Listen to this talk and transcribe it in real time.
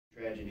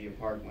tragedy of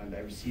Parkland, I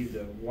received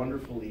a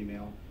wonderful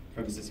email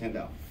from Mrs.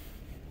 Hindell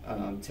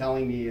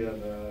telling me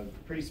of a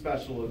pretty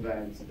special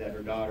event that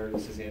her daughter,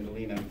 Mrs.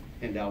 Andelina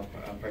Hindell,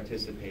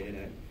 participated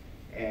in.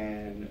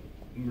 And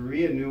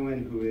Maria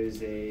Nguyen, who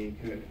is a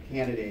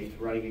candidate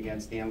running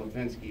against Dan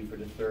Lipinski for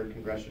the 3rd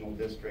Congressional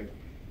District,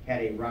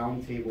 had a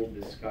roundtable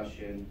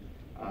discussion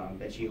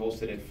that she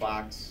hosted at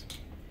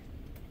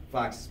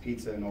Fox's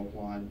Pizza in Oak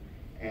Lawn.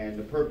 And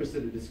the purpose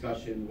of the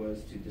discussion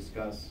was to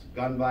discuss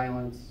gun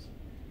violence,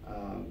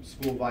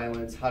 school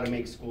violence, how to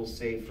make schools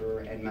safer,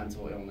 and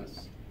mental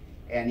illness.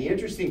 And the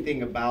interesting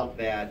thing about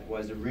that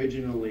was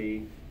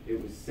originally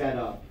it was set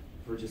up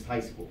for just high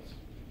school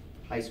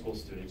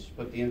students. She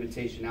put the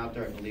invitation out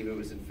there, I believe it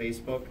was in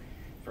Facebook,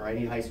 for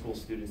any high school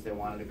students that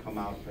wanted to come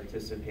out and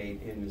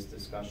participate in this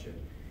discussion.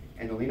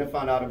 And Alina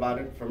found out about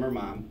it from her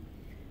mom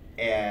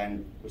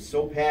and was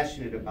so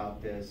passionate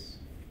about this,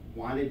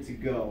 wanted to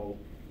go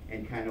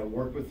and kind of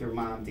work with her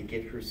mom to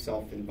get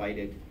herself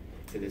invited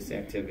to this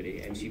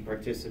activity. And she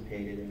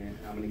participated in it.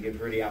 And I'm going to give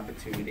her the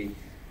opportunity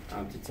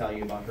to tell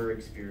you about her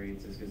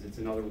experiences, because it's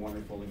another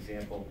wonderful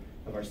example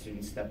of our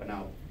students stepping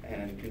out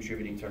and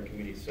contributing to our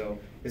community. So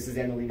this is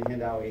Andelina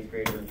Hindell, 8th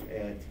grader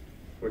at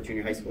Fort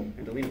Junior High School.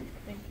 Andelina.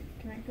 Thank you.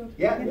 Can I go?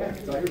 Yeah,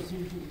 it's all yours.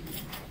 Thank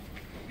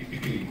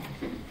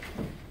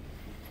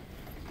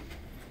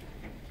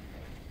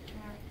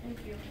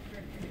you for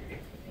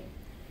introducing me.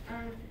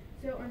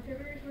 So on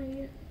February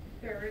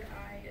 23rd,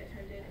 I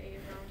attended a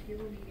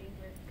roundtable meeting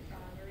with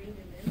Marie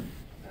Newman.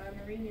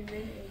 Marie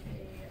Newman is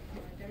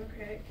a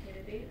Democratic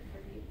candidate for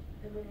the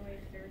Illinois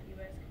 3rd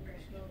U.S.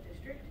 Congressional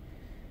District.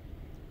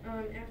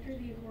 After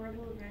the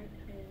horrible event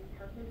in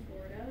Parkland,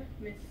 Florida,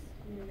 Ms.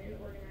 Newman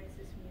organized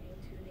this meeting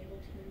to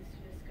enable teens to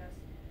discuss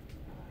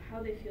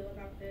how they feel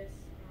about this.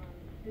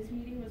 This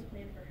meeting was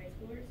planned for high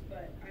schoolers,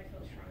 but I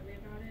felt strongly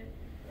about it,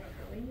 about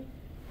going.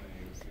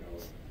 So,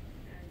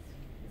 as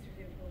Mr.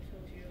 Zampo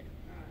told you,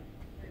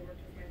 I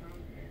worked with my mom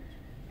and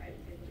I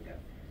was able to go.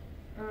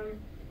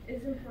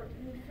 It's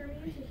important for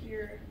me to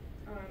hear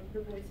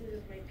the voices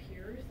of my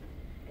peers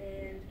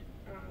and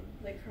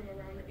like from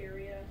around the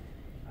area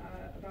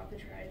about the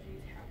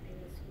tragedies happening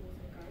with schools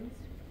and guns.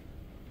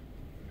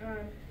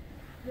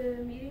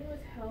 The meeting was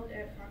held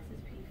at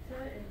Fox's Pizza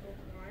in Oak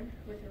Lawn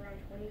with around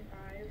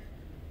 25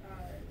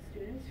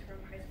 students from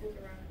high schools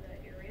around the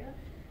area.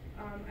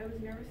 I was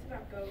nervous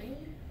about going,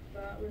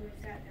 but when we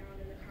sat down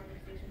and the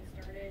conversation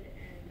started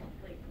and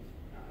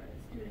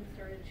students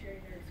started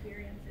sharing their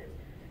experiences,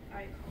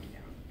 I calmed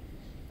down.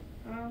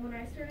 When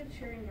I started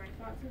sharing my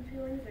thoughts and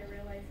feelings, I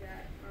realized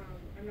that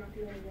I'm not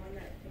the only one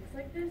that thinks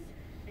like this,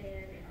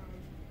 and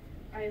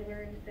I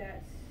learned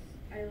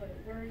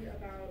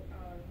about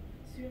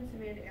Students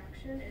Demand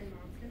Action and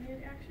Moms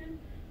Demand Action,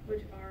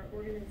 which are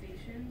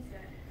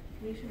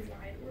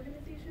nationwide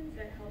organizations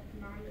that help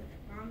moms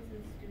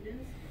and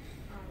students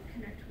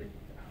connect with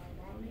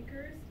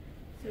lawmakers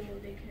so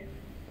they can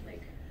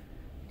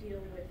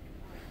deal with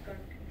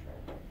gun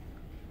control.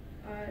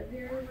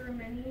 There were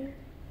many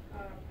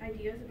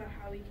ideas about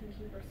how we can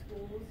keep our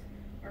schools,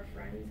 our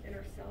friends, and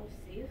ourselves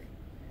safe.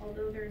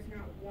 Although there's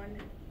not one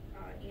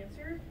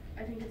answer,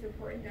 I think it's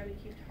important that we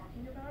keep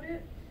talking about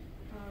it.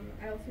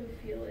 I also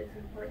feel it's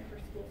important for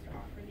schools to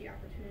offer the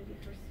opportunity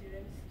for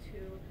students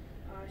to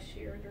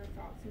share their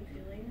thoughts and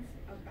feelings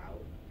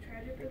about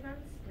tragic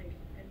events,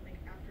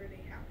 after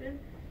they happen.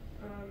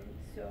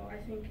 So I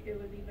think it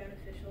would be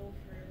beneficial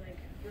for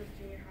First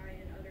Junior High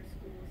and other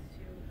schools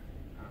to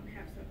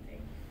have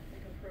something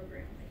like a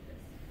program like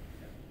this.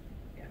 So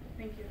yeah,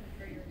 thank you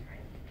for your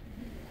time.